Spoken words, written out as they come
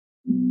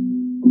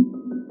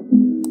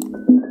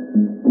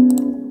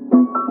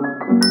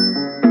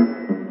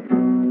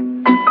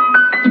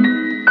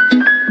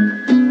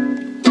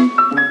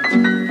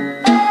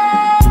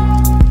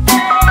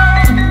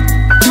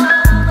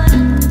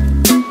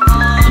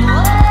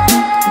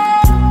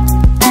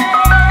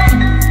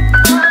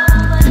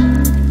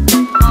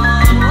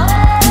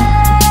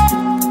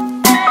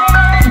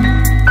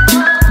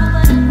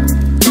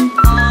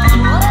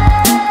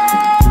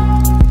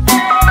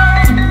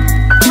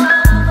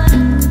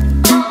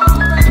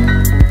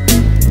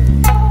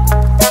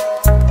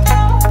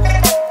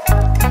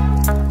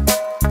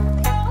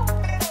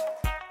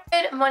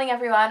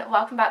everyone,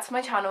 welcome back to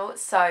my channel.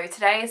 So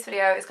today's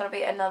video is going to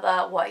be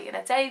another what in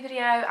a day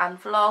video and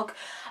vlog.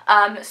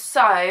 So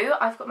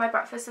I've got my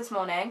breakfast this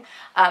morning,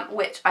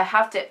 which I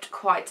have dipped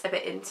quite a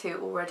bit into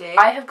already.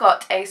 I have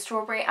got a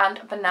strawberry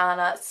and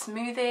banana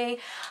smoothie.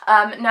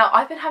 Now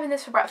I've been having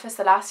this for breakfast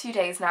the last few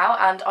days now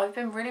and I've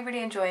been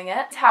really enjoying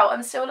it.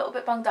 I'm still a little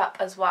bit bunged up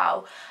as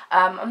well.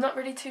 I'm not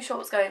really too sure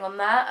what's going on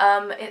there.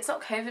 It's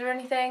not COVID or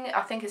anything.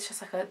 I think it's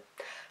just like a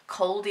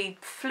coldy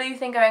flu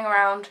thing going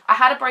around. I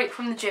had a break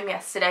from the gym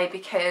yesterday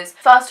because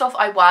first off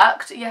I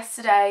worked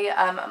yesterday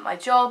at my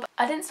job.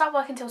 I didn't start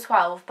working until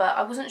 12, but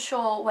I wasn't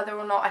sure whether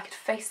or not I could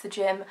face the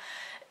gym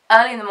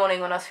early in the morning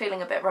when I was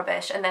feeling a bit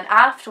rubbish, and then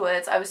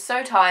afterwards I was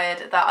so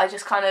tired that I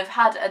just kind of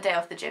had a day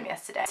off the gym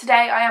yesterday.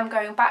 Today I am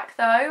going back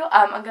though.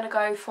 I'm going to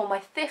go for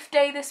my 5th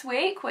day this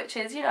week, which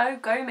is, you know,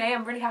 go me,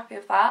 I'm really happy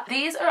with that.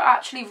 These are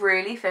actually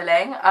really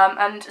filling,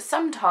 and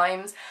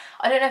sometimes,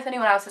 I don't know if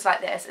anyone else is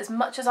like this, as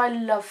much as I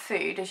love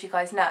food, as you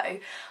guys know,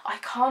 I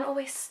can't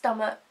always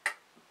stomach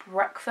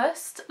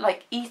breakfast,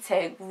 like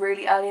eating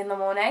really early in the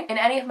morning. In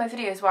any of my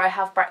videos where I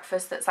have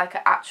breakfast that's like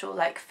an actual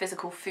like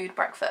physical food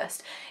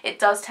breakfast, it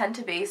does tend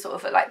to be sort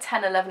of at like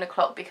 10-11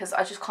 o'clock because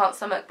I just can't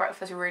stomach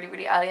breakfast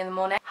really early in the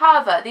morning.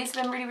 However, these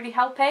have been really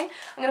helping.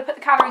 I'm going to put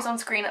the calories on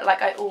screen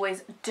like I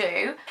always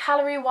do.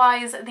 Calorie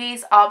wise,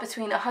 these are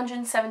between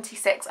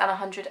 176 and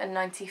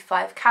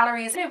 195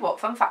 calories. You know what,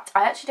 fun fact,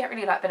 I actually don't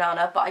really like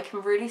banana, but I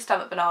can really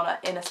stomach banana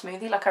in a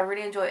smoothie. Like I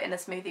really enjoy it in a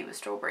smoothie with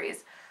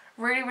strawberries.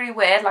 Really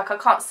weird, like I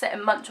can't sit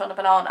and munch on a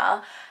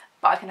banana,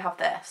 but I can have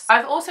this.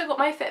 I've also got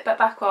my Fitbit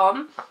back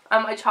on.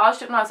 I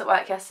charged it when I was at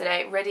work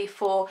yesterday, ready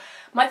for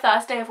my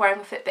first day of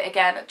wearing a Fitbit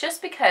again,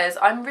 just because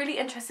I'm really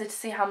interested to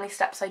see how many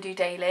steps I do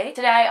daily.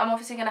 Today I'm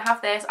obviously going to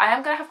have this. I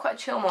am going to have quite a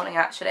chill morning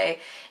actually.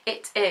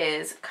 It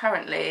is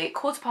currently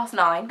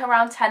 9:15.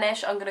 Around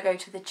 10ish I'm going to go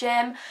to the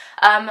gym.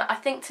 I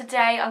think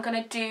today I'm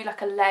going to do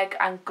like a leg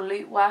and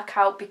glute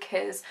workout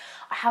because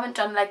I haven't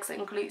done legs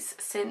and glutes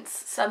since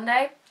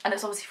Sunday. And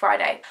it's obviously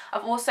Friday.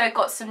 I've also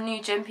got some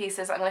new gym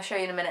pieces that I'm going to show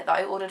you in a minute that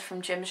I ordered from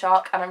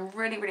Gymshark, and I'm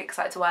really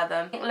excited to wear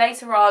them.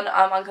 Later on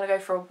I'm going to go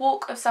for a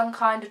walk of some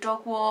kind, a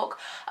dog walk.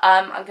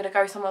 I'm going to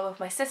go somewhere with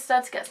my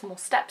sister to get some more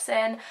steps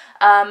in,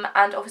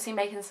 and obviously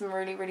making some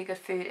really good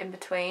food in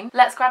between.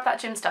 Let's grab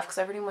that gym stuff because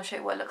I really want to show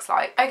you what it looks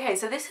like. Okay,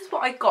 so this is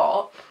what I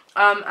got.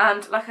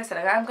 And like I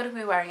said, I am going to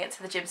be wearing it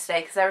to the gym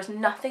today because there is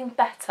nothing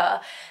better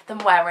than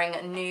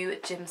wearing new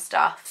gym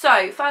stuff.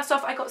 So first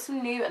off, I got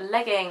some new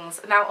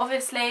leggings. Now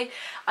obviously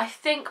I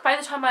think by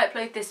the time I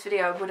upload this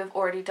video I would have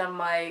already done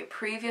my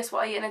previous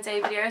what I eat in a day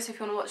video, so if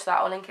you want to watch that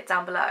I'll link it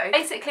down below.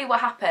 Basically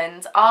what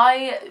happened,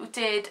 I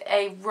did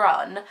a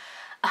run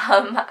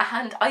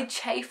and I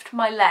chafed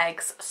my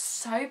legs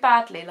so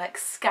badly, like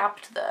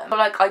scabbed them. But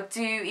like I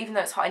do, even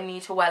though it's hot, I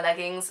need to wear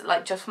leggings,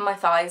 like just for my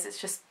thighs, it's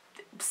just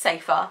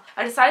safer.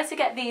 I decided to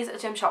get these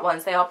Gymshark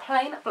ones. They are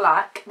plain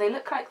black, they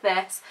look like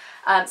this.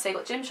 So you've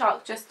got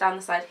Gymshark just down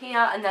the side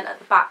here, and then at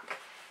the back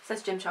it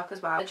says Gymshark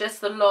as well. They're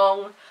just the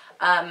long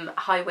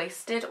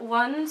high-waisted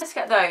ones. Let's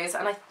get those,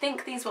 and I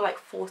think these were like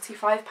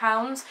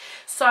 £45,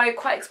 so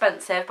quite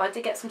expensive, but I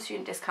did get some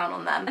student discount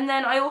on them. And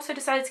then I also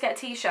decided to get a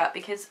t-shirt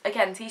because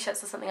again,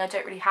 t-shirts are something I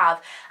don't really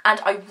have, and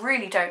I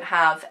really don't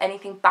have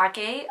anything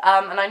baggy,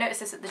 and I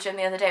noticed this at the gym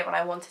the other day when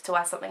I wanted to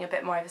wear something a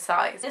bit more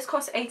oversized. This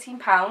costs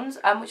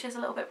 £18, which is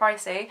a little bit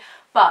pricey,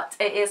 but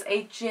it is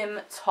a gym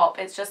top.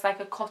 It's just like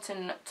a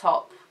cotton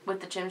top with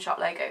the Gymshark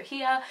logo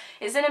here.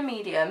 It's in a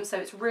medium, so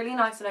it's really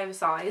nice and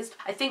oversized.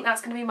 I think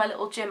that's going to be my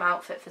little gym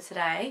outfit for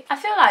today. I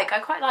feel like I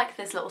quite like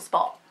this little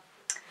spot.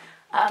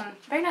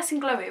 Very nice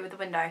and glowy with the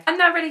window. I'm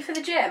now ready for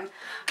the gym.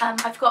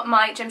 I've got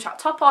my Gymshark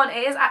top on.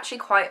 It is actually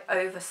quite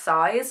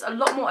oversized, a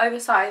lot more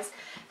oversized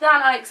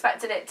than I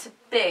expected it to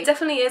be. It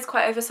definitely is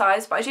quite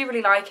oversized, but I do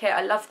really like it.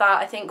 I love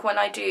that. I think when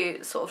I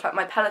do sort of like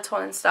my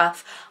Peloton and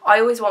stuff, I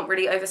always want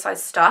really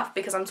oversized stuff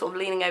because I'm sort of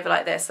leaning over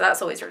like this, so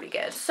that's always really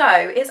good. So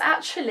it's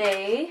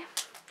actually,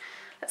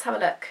 let's have a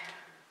look.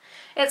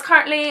 It's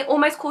currently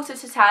almost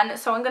 9:45,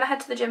 so I'm going to head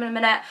to the gym in a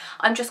minute.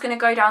 I'm just going to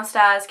go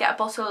downstairs, get a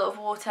bottle of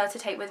water to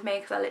take with me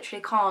because I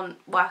literally can't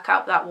work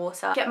out without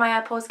water. Get my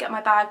AirPods, get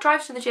my bag,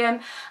 drive to the gym.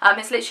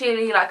 It's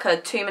literally like a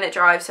 2-minute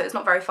drive, so it's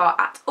not very far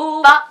at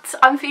all. But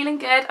I'm feeling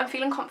good, I'm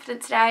feeling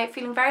confident today,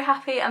 feeling very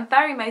happy and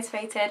very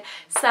motivated.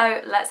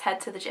 So let's head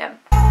to the gym.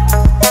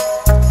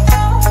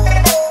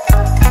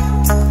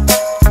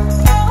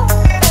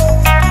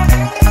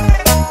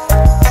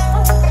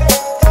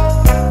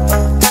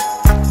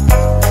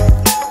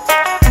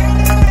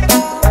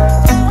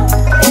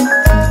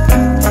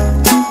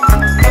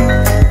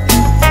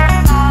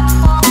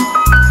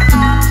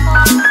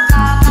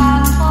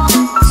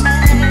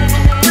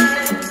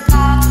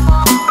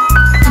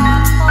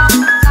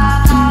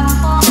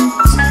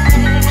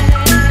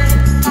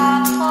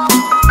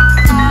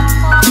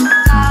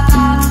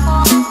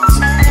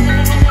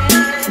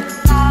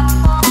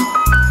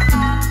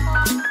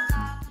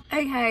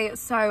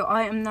 So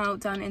I am now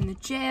done in the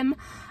gym.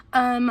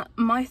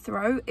 My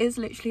throat is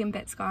literally in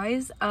bits,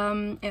 guys.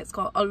 It's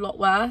got a lot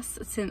worse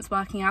since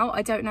working out.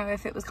 I don't know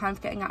if it was kind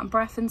of getting out of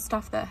breath and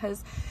stuff that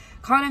has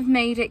kind of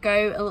made it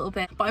go a little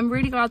bit. But I'm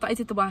really glad that I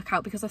did the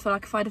workout, because I feel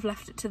like if I'd have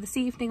left it to this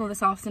evening or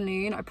this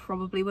afternoon, I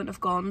probably wouldn't have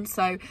gone.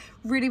 So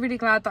really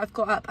glad that I've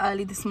got up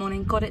early this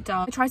morning, got it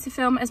done. I tried to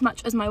film as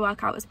much as my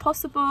workout as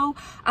possible.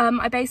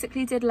 I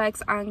basically did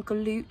legs and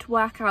glute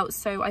workouts.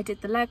 So I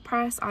did the leg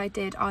press, I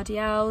did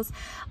RDLs,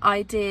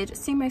 I did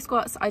sumo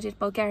squats, I did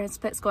Bulgarian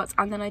split squats,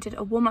 and then I did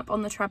a warm-up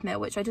on the treadmill,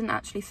 which I didn't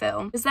actually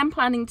film. I was then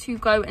planning to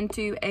go and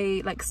do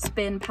a like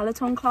spin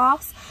Peloton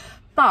class,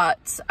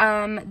 but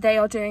they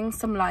are doing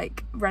some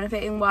like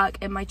renovating work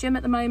in my gym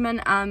at the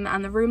moment,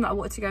 and the room that I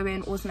wanted to go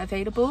in wasn't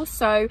available,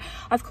 so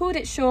I've called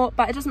it short.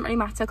 But it doesn't really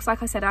matter, because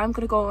like I said, I'm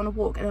going to go on a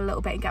walk in a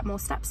little bit and get more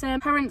steps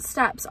in. Current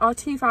steps are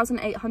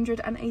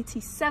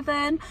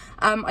 2,887.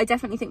 I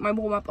definitely think my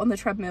warm-up on the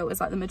treadmill is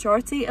like the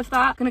majority of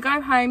that. I'm going to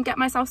go home, get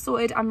myself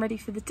sorted, I'm ready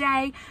for the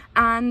day,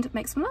 and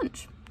make some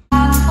lunch.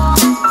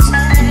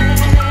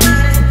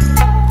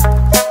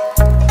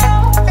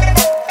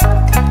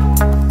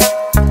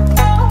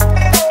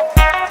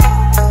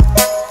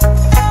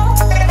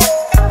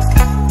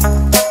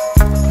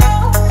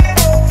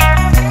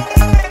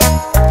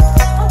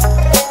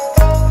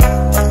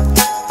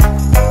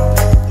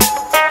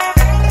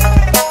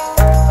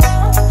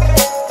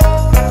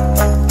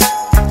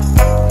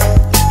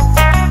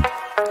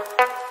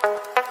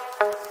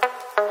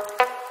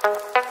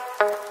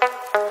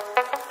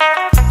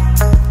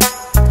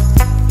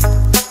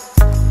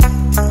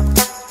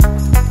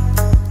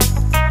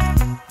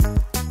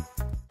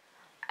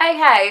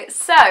 Okay,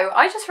 so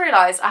I just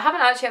realised I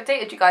haven't actually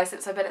updated you guys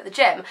since I've been at the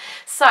gym.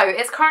 So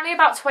it's currently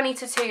about 20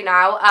 to 2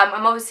 now.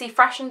 I'm obviously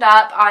freshened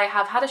up, I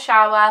have had a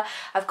shower,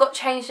 I've got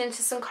changed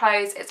into some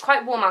clothes. It's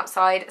quite warm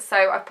outside,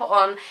 so I've put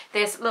on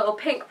this little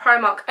pink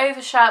Primark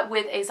overshirt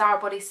with a Zara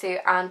bodysuit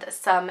and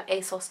some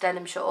ASOS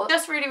denim shorts.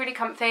 Just really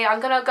comfy. I'm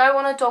going to go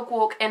on a dog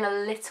walk in a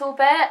little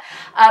bit.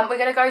 We're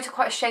going to go to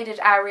quite a shaded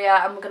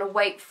area, and we're going to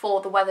wait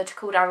for the weather to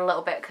cool down a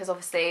little bit, because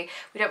obviously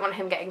we don't want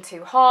him getting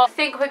too hot. I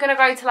think we're going to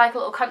go to like a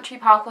little country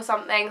park or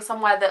something,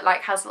 somewhere that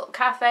like has a little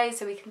cafe,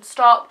 so we can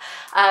stop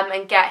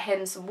and get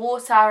him some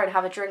water and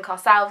have a drink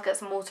ourselves, get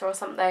some water or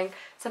something.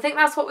 So I think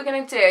that's what we're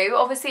going to do.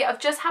 Obviously I've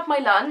just had my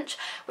lunch,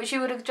 which you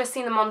would have just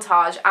seen the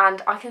montage,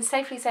 and I can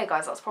safely say,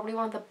 guys, that's probably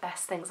one of the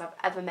best things I've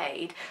ever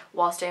made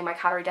whilst doing my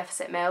calorie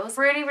deficit meals.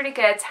 Really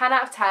good, 10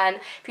 out of 10.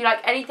 If you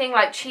like anything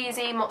like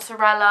cheesy,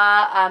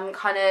 mozzarella,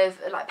 kind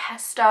of like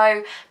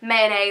pesto,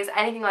 mayonnaise,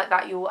 anything like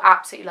that, you will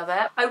absolutely love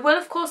it. I will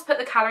of course put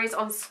the calories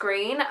on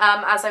screen,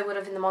 as I would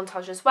have in the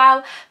montage as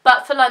well,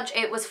 but for lunch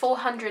it was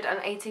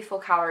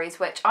 484 calories,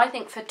 which I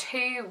think for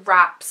 2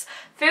 wraps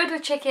filled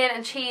with chicken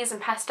and cheese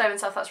and pesto and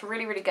stuff, that's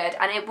really good,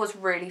 and it was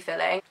really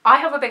filling. I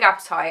have a big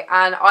appetite,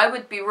 and I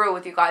would be real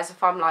with you guys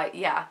if I'm like,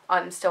 yeah,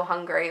 I'm still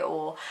hungry,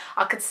 or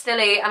I could still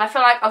eat. And I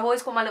feel like I've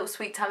always got my little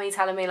sweet tummy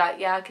telling me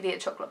like, yeah, I could eat a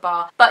chocolate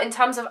bar, but in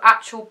terms of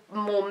actual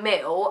more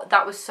meal,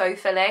 that was so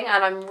filling,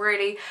 and I'm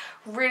really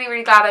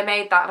glad I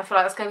made that, and I feel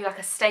like that's going to be like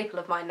a staple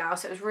of mine now,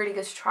 so it was really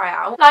good to try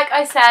out. Like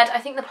I said, I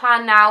think the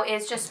plan now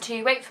is just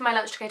to wait for my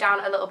lunch to go down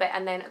a little bit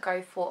and then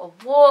go for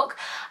a walk,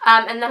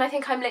 and then I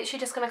think I'm literally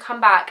just going to come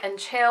back and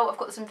chill. I've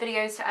got some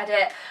videos to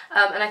edit,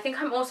 and I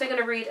think I'm also going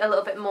to read a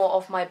little bit more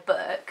of my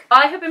book.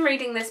 I have been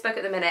reading this book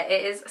at the minute.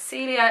 It is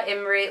Celia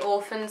Imrie,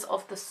 Orphans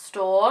of the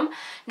Storm.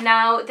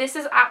 Now this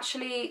is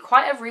actually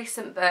quite a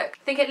recent book.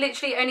 I think it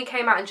literally only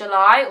came out in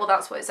July, or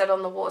that's what it said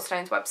on the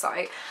Waterstones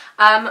website,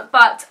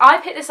 but I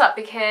picked this up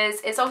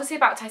because it's obviously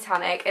about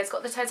Titanic. It's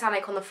got the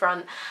Titanic on the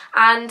front,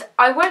 and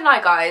I won't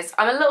lie guys,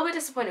 I'm a little bit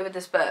disappointed with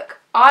this book.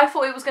 I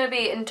thought it was going to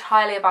be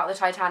entirely about the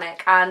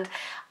Titanic, and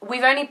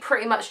we've only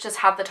pretty much just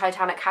had the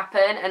Titanic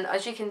happen, and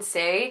as you can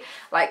see,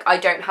 like, I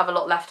don't have a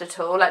lot left at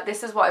all. Like,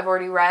 this is what I've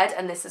already read,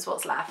 and this is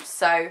what's left.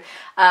 So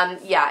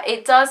yeah,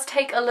 it does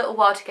take a little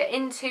while to get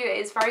into. It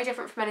is very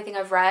different from anything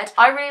I've read.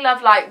 I really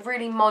love like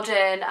really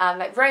modern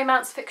like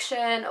romance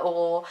fiction,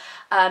 or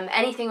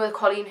anything with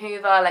Colleen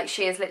Hoover. Like,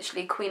 she is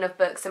literally queen of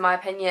books in my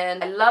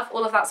opinion. I love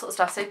all of that sort of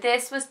stuff, so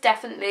this was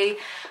definitely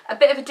a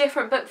bit of a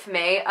different book for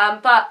me,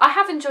 but I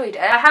have enjoyed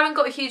it. I haven't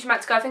got a huge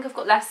amount to go. I think I've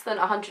got less than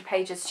 100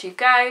 pages to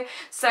go,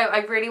 so I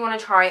really want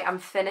to try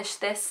and finish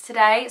this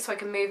today so I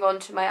can move on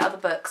to my other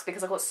books,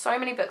 because I've got so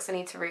many books I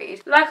need to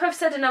read. Like I've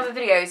said in other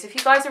videos, if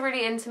you guys are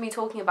really into me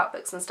talking about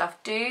books and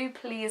stuff, do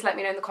please let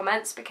me know in the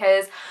comments,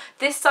 because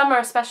this summer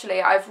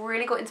especially I've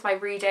really got into my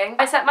reading.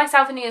 I set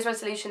myself a New Year's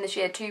resolution this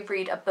year to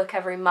read a book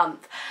every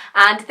month,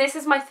 and this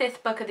is my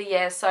 5th book of the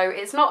year, so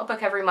it's not a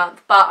book every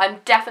month, but I'm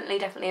definitely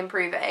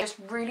improving. It just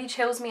really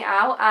chills me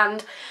out,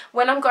 and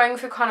when I'm going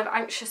through kind of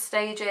anxious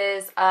stages,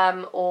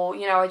 or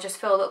you know, I just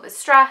feel a little bit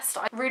stressed,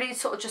 it really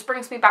sort of just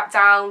brings me back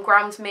down,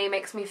 grounds me,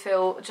 makes me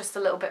feel just a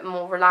little bit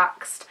more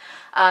relaxed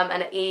and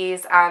at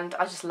ease, and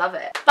I just love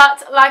it.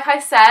 But like I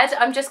said,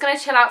 I'm just going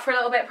to chill out for a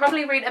little bit,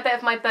 probably read a bit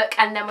of my book,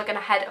 and then we're going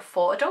to head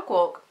for a dog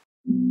walk.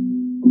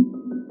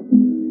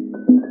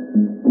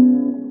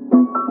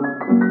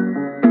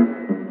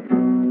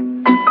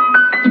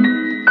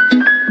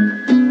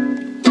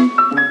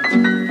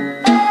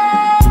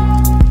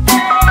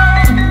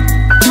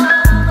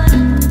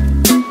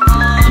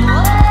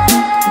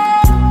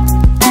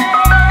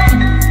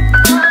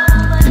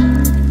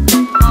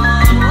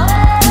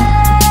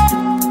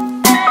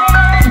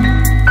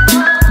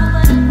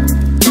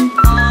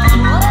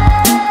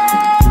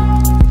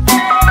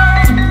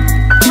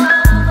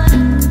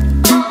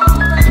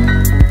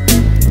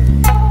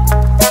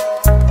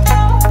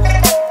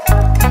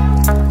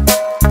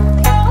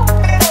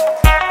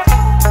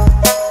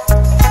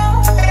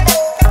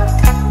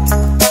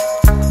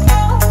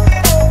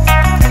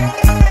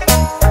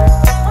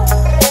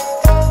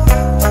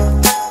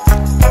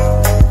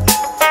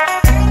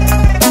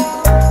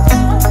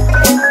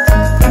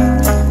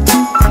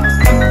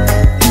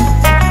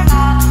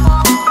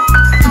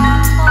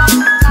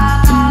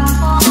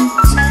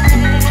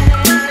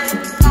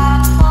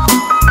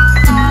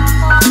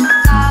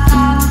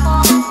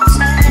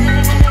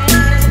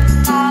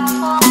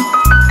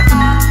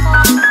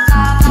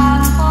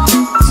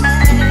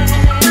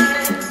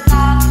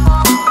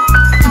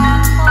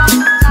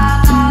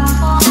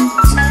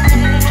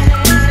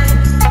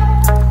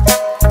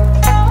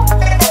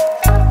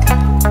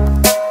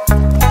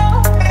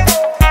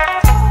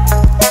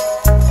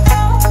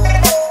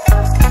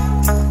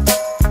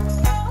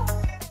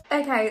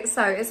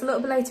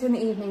 little bit later in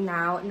the evening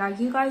now. Now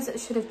you guys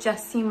should have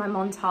just seen my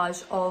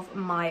montage of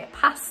my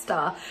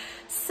pasta.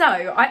 So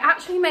I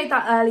actually made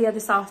that earlier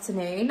this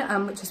afternoon,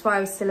 which is why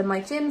I was still in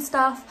my gym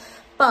stuff.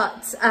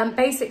 But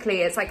basically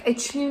it's like a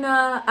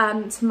tuna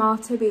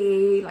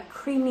tomato-y like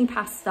creamy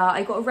pasta.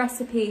 I got a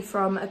recipe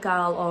from a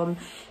girl on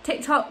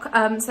TikTok,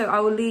 so I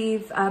will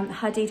leave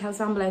her details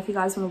down below if you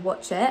guys want to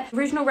watch it. The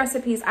original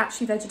recipe is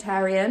actually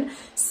vegetarian,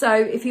 so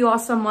if you are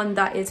someone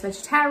that is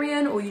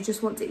vegetarian or you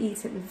just want to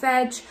eat it with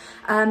veg,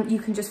 you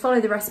can just follow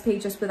the recipe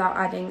just without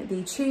adding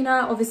the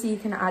tuna. Obviously you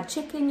can add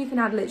chicken, you can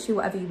add literally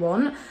whatever you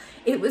want.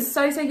 It was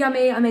so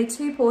yummy. I made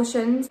 2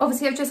 portions.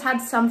 Obviously I've just had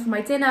some for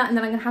my dinner and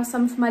then I'm gonna have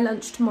some for my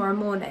lunch tomorrow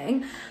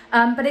morning.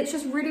 But it's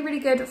just really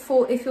good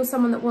for if you're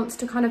someone that wants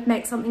to kind of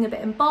make something a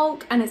bit in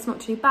bulk, and it's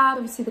not too bad.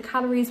 Obviously the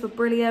calories were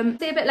brilliant.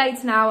 It's a bit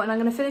later now and I'm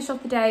gonna finish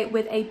off the day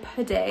with a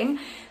pudding.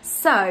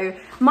 So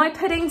my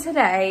pudding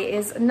today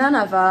is none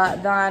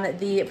other than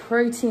the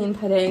protein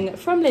pudding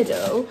from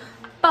Lidl,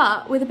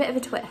 but with a bit of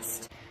a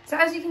twist. So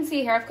as you can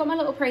see here, I've got my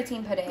little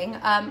protein pudding,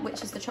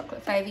 which is the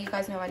chocolate flavour. You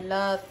guys know I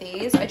love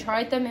these. I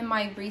tried them in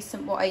my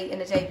recent What I Eat in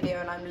a Day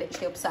video and I'm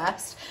literally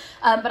obsessed.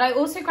 But I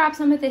also grabbed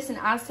some of this in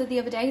Asda the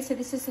other day. So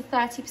this is the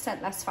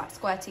 30% less fat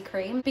squirty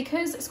cream.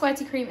 Because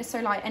squirty cream is so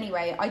light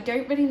anyway, I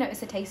don't really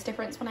notice a taste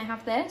difference when I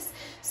have this.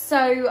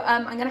 So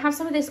I'm going to have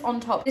some of this on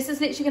top. This is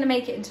literally going to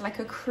make it into like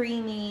a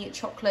creamy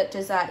chocolate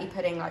desserty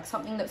pudding, like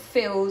something that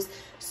feels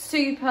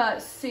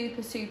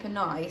super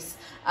nice.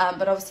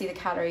 But obviously the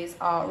calories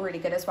are really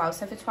good as well.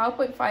 So for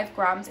 12.5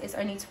 grams, it's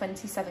only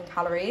 27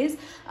 calories.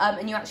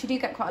 And you actually do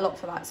get quite a lot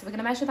for that. So we're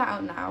going to measure that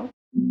out now.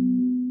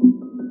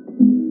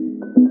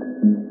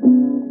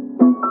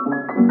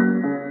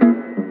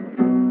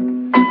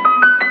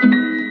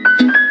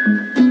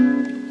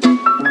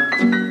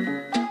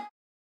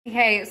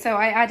 Okay, so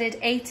I added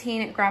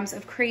 18 grams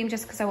of cream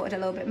just because I wanted a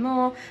little bit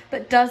more.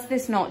 But does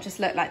this not just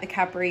look like the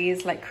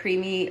Cadbury's like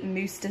creamy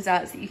mousse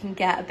desserts that you can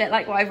get? A bit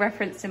like what I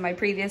referenced in my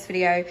previous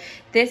video.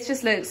 This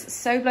just looks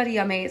so bloody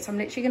yummy. So I'm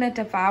literally going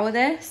to devour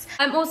this.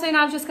 I'm also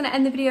now just going to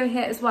end the video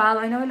here as well.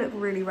 I know I look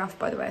really rough,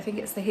 by the way. I think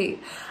it's the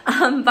heat.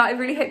 But I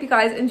really hope you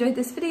guys enjoyed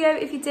this video.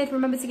 If you did,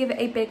 remember to give it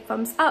a big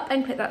thumbs up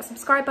and click that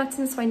subscribe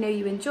button so I know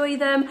you enjoy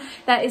them.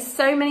 There is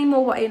so many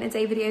more What I Eat in a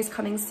Day videos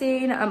coming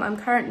soon. I'm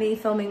currently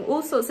filming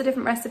all sorts of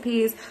different recipes,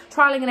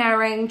 trialing and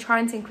erroring,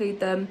 trying to include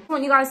them. I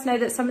want you guys to know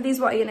that some of these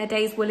What I Eat in a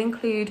Days will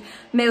include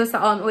meals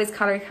that aren't always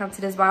calorie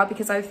counted as well,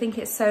 because I think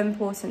it's so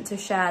important to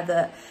share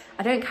that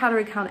I don't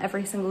calorie count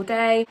every single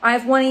day. I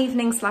have one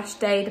evening /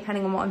 day,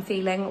 depending on what I'm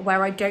feeling,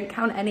 where I don't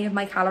count any of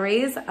my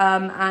calories.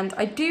 And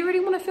I do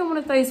really want to film one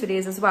of those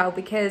videos as well,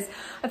 because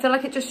I feel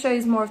like it just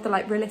shows more of the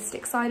like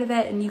realistic side of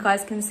it, and you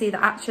guys can see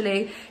that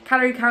actually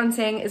calorie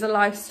counting is a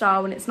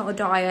lifestyle and it's not a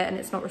diet and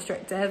it's not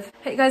restrictive.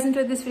 Hope you guys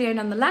enjoyed this video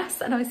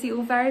nonetheless, and I will see you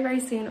all very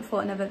soon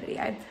for another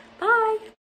video. Bye.